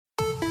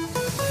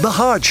The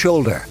Hard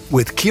Shoulder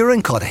with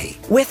Kieran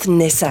Cuddihy with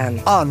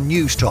Nissan on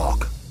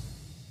Newstalk.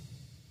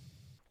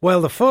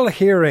 Well, the full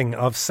hearing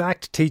of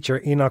sacked teacher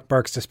Enoch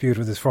Burke's dispute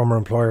with his former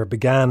employer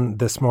began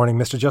this morning.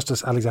 Mr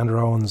Justice Alexander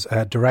Owens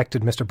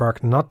directed Mr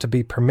Burke not to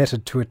be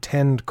permitted to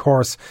attend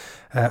court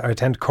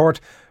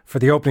for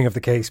the opening of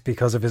the case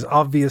because of his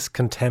obvious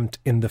contempt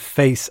in the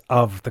face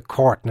of the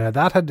court. Now,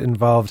 that had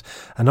involved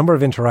a number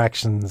of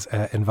interactions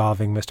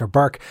involving Mr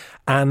Burke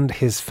and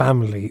his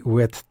family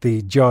with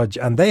the judge,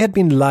 and they had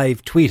been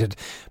live tweeted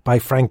by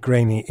Frank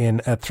Greaney in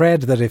a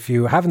thread that, if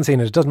you haven't seen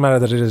it, it doesn't matter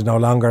that it is no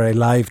longer a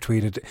live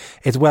tweet,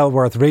 it's well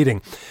worth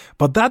reading.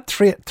 But that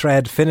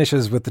thread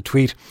finishes with the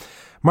tweet: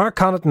 Mark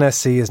Connaughton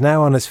SC is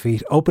now on his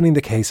feet, opening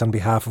the case on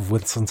behalf of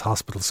Wilson's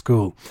Hospital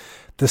School.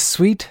 The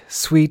sweet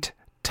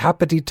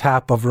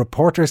tappity-tap of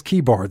reporters'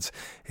 keyboards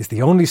is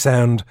the only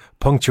sound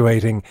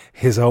punctuating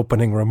his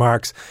opening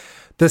remarks.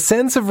 The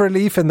sense of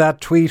relief in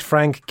that tweet,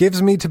 Frank,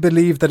 gives me to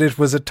believe that it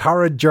was a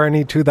torrid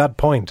journey to that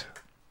point.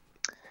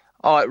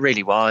 Oh, it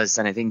really was.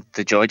 And I think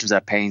the judge was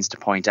at pains to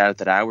point out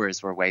that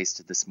hours were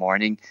wasted this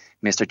morning.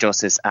 Mr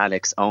Justice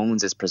Alex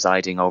Owens is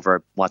presiding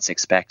over what's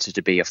expected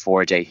to be a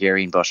 4-day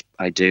hearing, but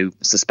I do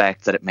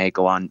suspect that it may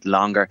go on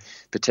longer,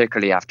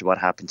 particularly after what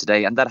happened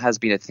today. And that has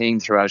been a theme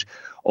throughout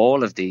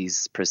all of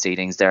these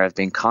proceedings. There have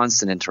been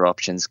constant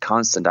interruptions,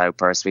 constant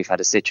outbursts. We've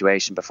had a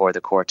situation before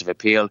the Court of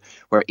Appeal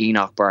where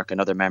Enoch Burke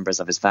and other members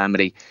of his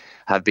family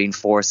have been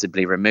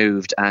forcibly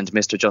removed. And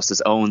Mr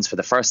Justice Owens, for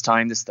the first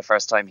time, this is the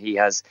first time he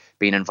has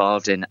been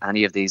involved in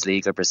any of these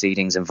legal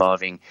proceedings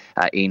involving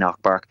Enoch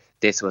Burke.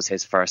 This was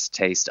his first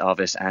taste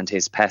of it, and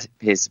his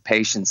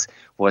patience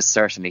was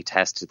certainly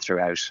tested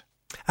throughout.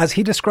 As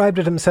he described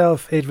it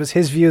himself, it was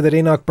his view that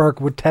Enoch Burke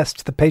would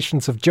test the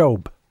patience of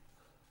Job.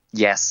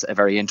 Yes, a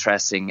very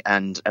interesting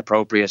and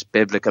appropriate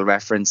biblical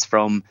reference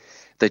from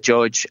the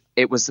judge.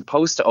 It was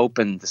supposed to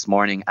open this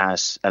morning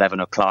at 11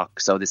 o'clock.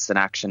 So this is an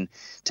action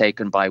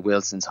taken by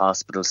Wilson's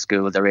Hospital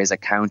School. There is a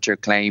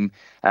counterclaim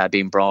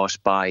being brought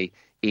by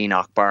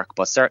Enoch Burke,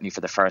 but certainly for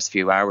the first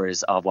few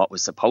hours of what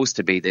was supposed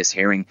to be this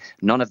hearing,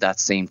 none of that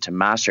seemed to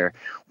matter.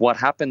 What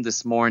happened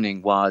this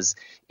morning was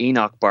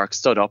Enoch Burke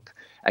stood up,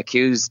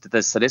 accused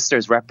the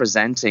solicitors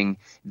representing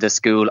the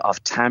school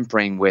of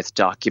tampering with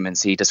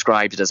documents. He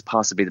described it as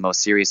possibly the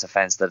most serious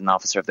offence that an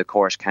officer of the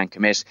court can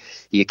commit.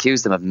 He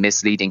accused them of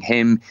misleading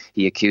him.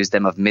 He accused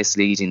them of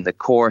misleading the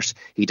court.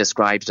 He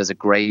described it as a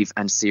grave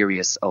and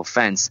serious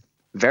offence.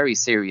 Very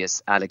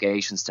serious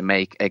allegations to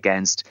make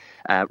against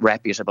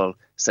reputable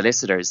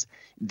solicitors.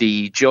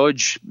 The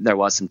judge, there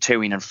was some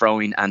toing and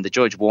froing, and the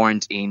judge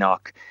warned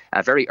Enoch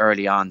very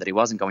early on that he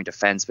wasn't going to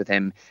fence with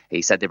him.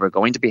 He said they were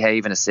going to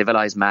behave in a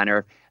civilised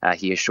manner.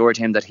 He assured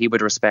him that he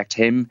would respect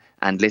him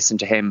and listen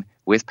to him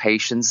with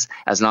patience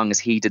as long as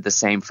he did the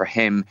same for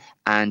him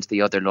and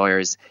the other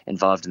lawyers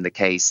involved in the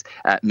case.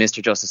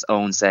 Mr Justice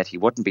Owens said he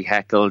wouldn't be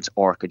heckled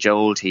or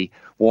cajoled. He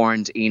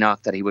warned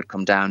Enoch that he would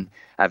come down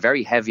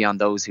very heavy on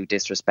those who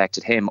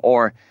disrespected him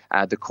or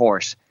the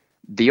court.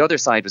 The other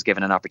side was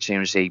given an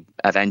opportunity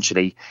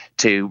eventually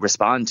to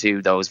respond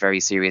to those very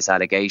serious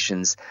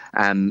allegations.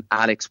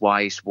 Alex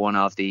White, one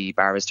of the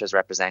barristers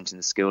representing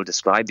the school,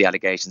 described the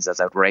allegations as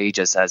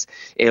outrageous, as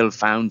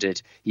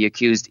ill-founded. He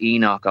accused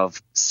Enoch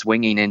of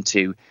swinging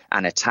into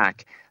an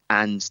attack.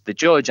 And the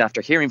judge,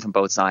 after hearing from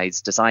both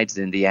sides, decided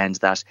in the end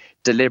that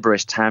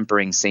deliberate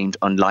tampering seemed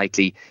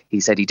unlikely. He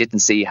said he didn't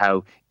see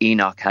how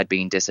Enoch had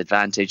been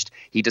disadvantaged.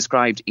 He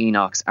described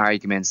Enoch's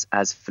arguments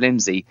as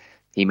flimsy.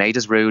 He made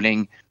his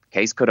ruling,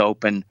 case could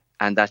open,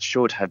 and that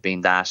should have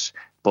been that,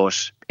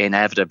 but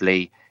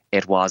inevitably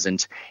it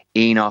wasn't.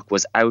 Enoch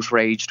was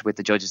outraged with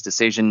the judge's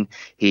decision.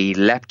 He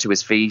leapt to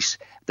his feet.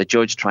 The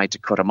judge tried to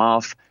cut him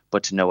off,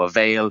 but to no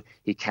avail.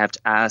 He kept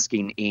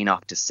asking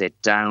Enoch to sit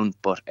down,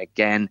 but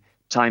again,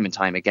 time and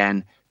time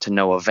again, to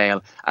no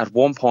avail. At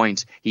one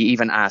point, he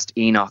even asked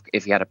Enoch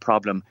if he had a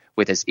problem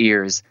with his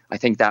ears. I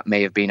think that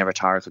may have been a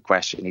rhetorical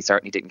question. He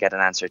certainly didn't get an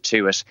answer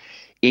to it.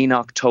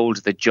 Enoch told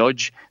the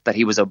judge that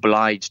he was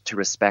obliged to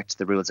respect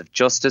the rules of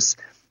justice.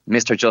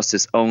 Mr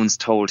Justice Owens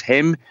told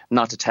him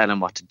not to tell him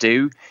what to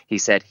do. He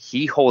said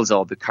he holds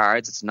all the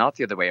cards. It's not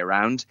the other way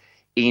around.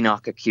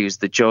 Enoch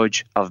accused the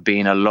judge of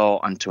being a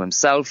law unto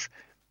himself.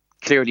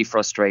 Clearly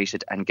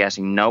frustrated and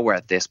getting nowhere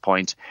at this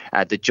point,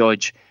 the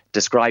judge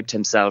described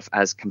himself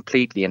as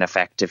completely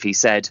ineffective. He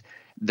said,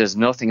 "There's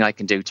nothing I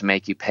can do to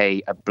make you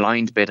pay a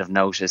blind bit of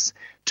notice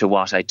to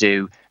what I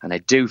do." And I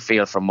do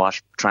feel from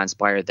what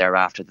transpired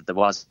thereafter that there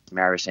was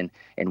merit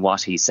in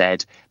what he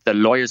said. The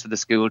lawyers for the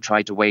school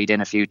tried to wade in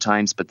a few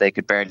times, but they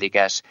could barely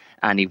get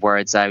any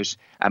words out.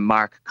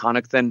 Mark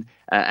Connaughton,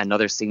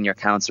 another senior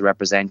counsel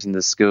representing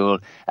the school,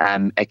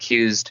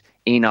 accused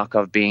Enoch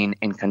of being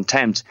in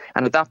contempt.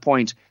 And at that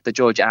point, the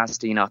judge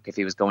asked Enoch if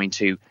he was going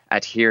to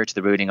adhere to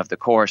the ruling of the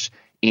court.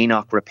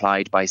 Enoch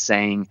replied by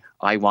saying,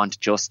 "I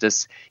want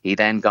justice." He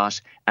then got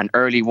an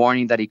early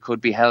warning that he could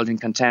be held in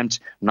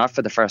contempt, not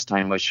for the first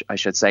time, which I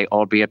should say,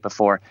 albeit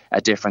before a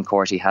different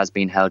court he has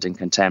been held in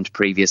contempt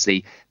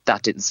previously.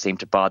 That didn't seem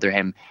to bother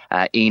him.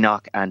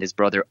 Enoch and his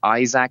brother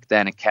Isaac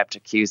then kept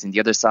accusing the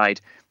other side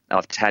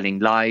of telling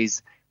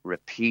lies,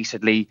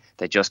 repeatedly.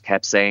 They just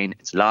kept saying,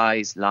 it's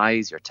lies,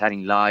 lies, you're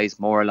telling lies,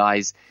 more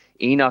lies.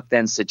 Enoch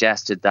then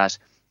suggested that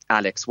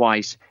Alex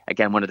White,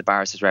 again one of the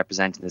barristers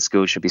representing the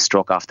school, should be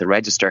struck off the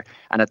register.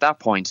 And at that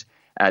point,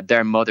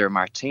 their mother,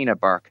 Martina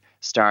Burke,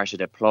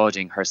 started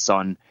applauding her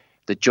son.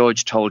 The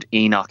judge told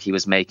Enoch he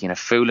was making a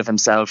fool of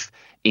himself.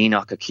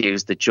 Enoch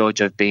accused the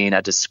judge of being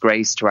a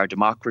disgrace to our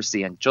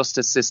democracy and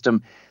justice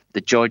system.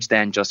 The judge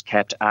then just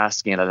kept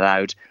asking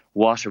aloud,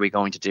 what are we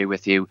going to do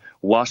with you?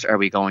 What are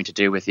we going to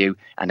do with you?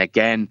 And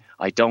again,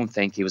 I don't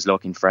think he was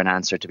looking for an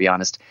answer, to be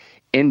honest.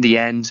 In the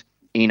end,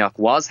 Enoch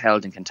was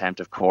held in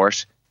contempt of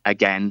court.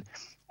 Again,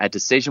 a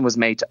decision was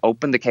made to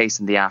open the case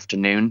in the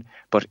afternoon,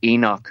 but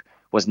Enoch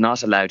was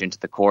not allowed into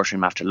the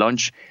courtroom after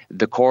lunch.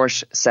 The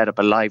court set up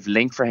a live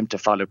link for him to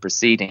follow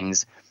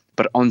proceedings,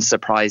 but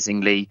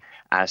unsurprisingly,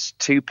 at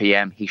 2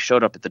 p.m, he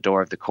showed up at the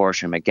door of the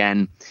courtroom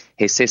again.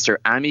 His sister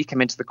Amy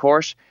came into the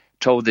court,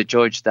 told the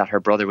judge that her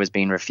brother was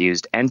being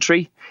refused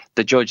entry.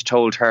 The judge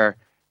told her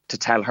to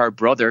tell her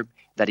brother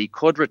that he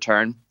could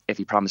return if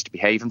he promised to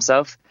behave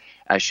himself.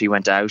 As she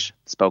went out,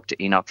 spoke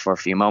to Enoch for a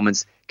few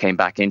moments, came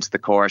back into the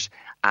court,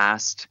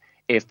 asked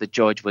if the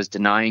judge was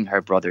denying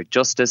her brother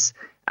justice.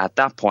 At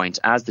that point,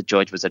 as the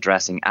judge was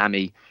addressing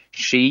Amy,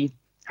 she,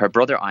 her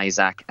brother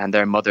Isaac and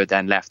their mother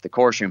then left the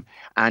courtroom.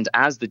 And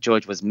as the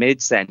judge was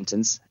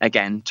mid-sentence,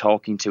 again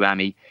talking to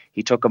Amy,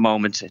 it took a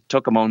moment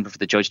for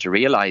the judge to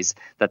realise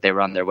that they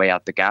were on their way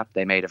out the gap.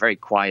 They made a very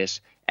quiet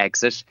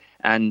exit.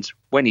 And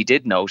when he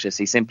did notice,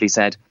 he simply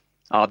said,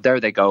 "Oh, there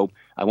they go.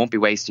 I won't be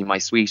wasting my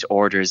sweet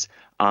orders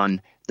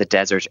on the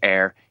desert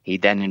air." He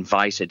then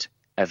invited,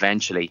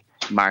 eventually,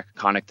 Mark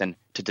Connaughton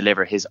to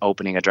deliver his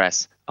opening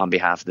address on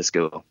behalf of the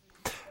school.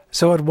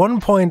 So at one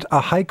point,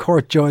 a High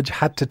Court judge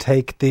had to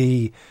take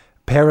the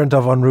parent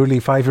of unruly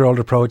 5-year-old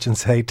approach and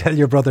say, tell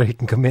your brother he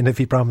can come in if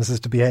he promises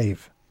to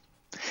behave.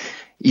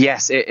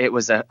 Yes, it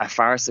was a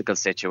farcical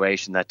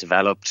situation that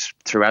developed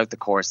throughout the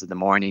course of the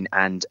morning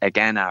and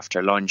again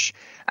after lunch.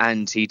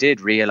 And he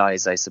did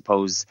realise, I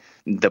suppose,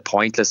 the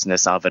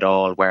pointlessness of it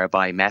all,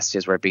 whereby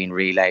messages were being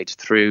relayed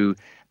through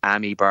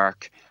Amy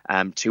Burke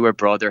to her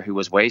brother, who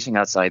was waiting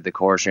outside the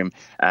courtroom.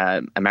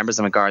 Members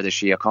of Garda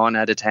Síochána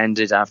had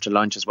attended after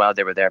lunch as well.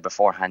 They were there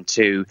beforehand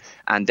too.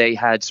 And they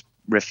had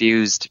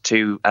refused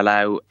to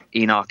allow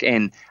Enoch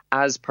in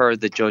as per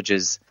the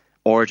judge's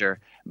order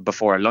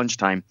before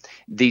lunchtime.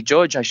 The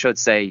judge, I should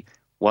say,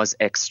 was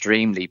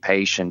extremely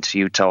patient.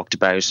 You talked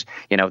about,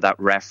 that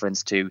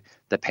reference to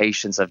the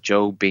patience of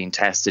Job being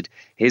tested.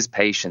 His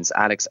patience,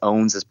 Alex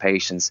Owens'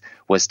 patience,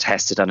 was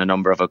tested on a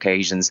number of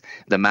occasions.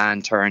 The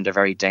man turned a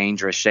very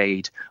dangerous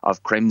shade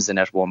of crimson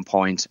at one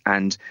point,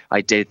 and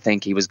I did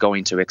think he was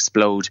going to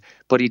explode,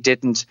 but he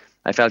didn't.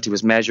 I felt he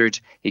was measured.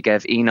 He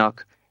gave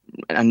Enoch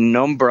a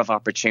number of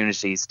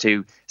opportunities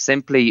to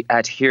simply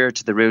adhere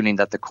to the ruling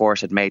that the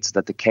court had made so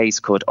that the case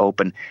could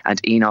open, and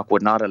Enoch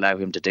would not allow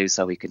him to do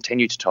so. He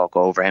continued to talk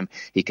over him.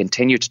 He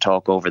continued to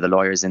talk over the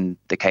lawyers in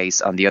the case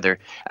on the other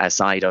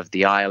side of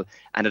the aisle,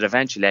 and it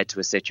eventually led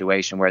to a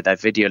situation where that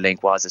video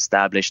link was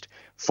established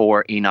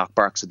for Enoch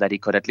Burke so that he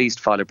could at least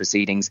follow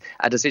proceedings.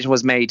 A decision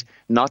was made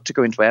not to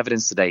go into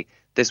evidence today.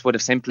 This would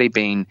have simply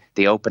been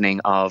the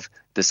opening of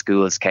the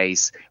school's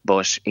case,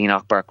 but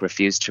Enoch Burke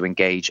refused to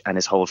engage and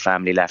his whole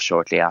family left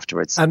shortly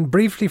afterwards. And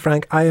briefly,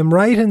 Frank, I am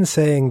right in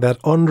saying that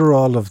under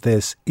all of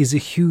this is a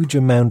huge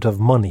amount of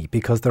money,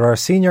 because there are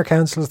senior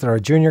counsels, there are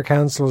junior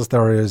counsels,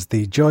 there is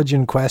the judge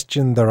in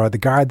question, there are the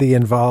Gardaí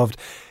involved.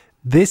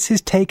 This is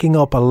taking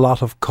up a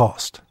lot of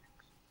cost.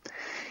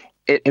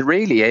 It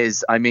really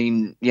is. I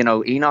mean,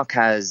 Enoch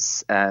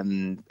has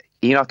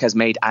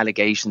made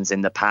allegations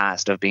in the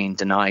past of being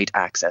denied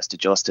access to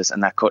justice,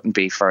 and that couldn't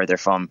be further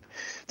from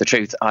the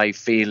truth. I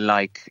feel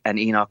like an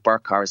Enoch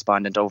Burke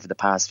correspondent over the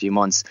past few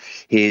months,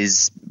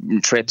 his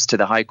trips to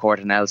the High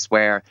Court and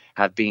elsewhere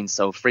have been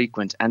so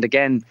frequent. And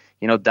again,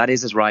 that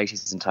is his right.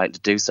 He's entitled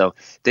to do so.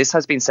 This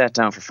has been set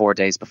down for 4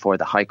 days before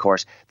the High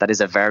Court. That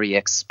is a very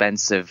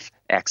expensive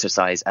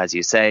exercise, as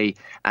you say,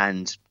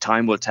 and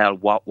time will tell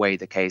what way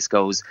the case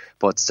goes.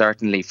 But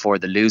certainly for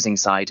the losing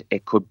side,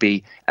 it could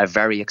be a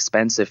very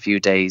expensive few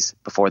days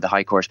before the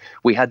High Court.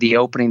 We had the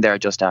opening there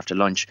just after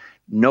lunch.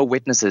 No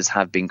witnesses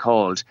have been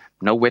called.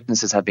 No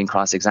witnesses have been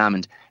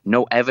cross-examined.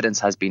 No evidence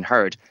has been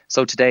heard.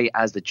 So today,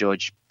 as the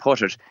judge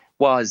put it,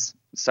 was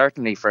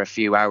certainly for a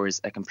few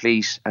hours a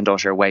complete and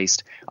utter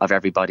waste of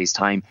everybody's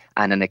time,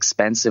 and an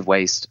expensive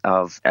waste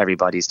of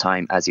everybody's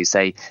time. As you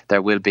say,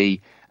 there will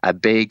be a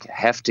big,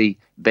 hefty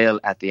bill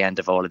at the end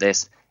of all of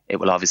this. It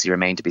will obviously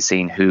remain to be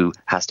seen who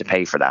has to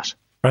pay for that.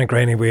 Frank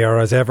Greaney, we are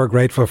as ever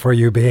grateful for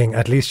you being,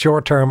 at least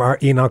short term, our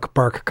Enoch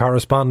Burke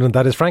correspondent.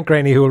 That is Frank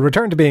Greaney, who will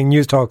return to being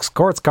Newstalk's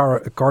court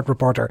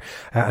reporter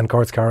and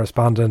courts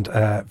correspondent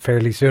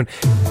fairly soon.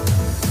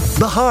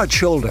 The Hard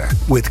Shoulder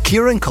with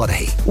Kieran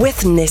Cuddihy.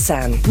 With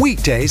Nissan.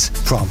 Weekdays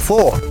from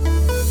 4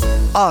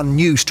 on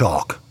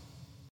Newstalk.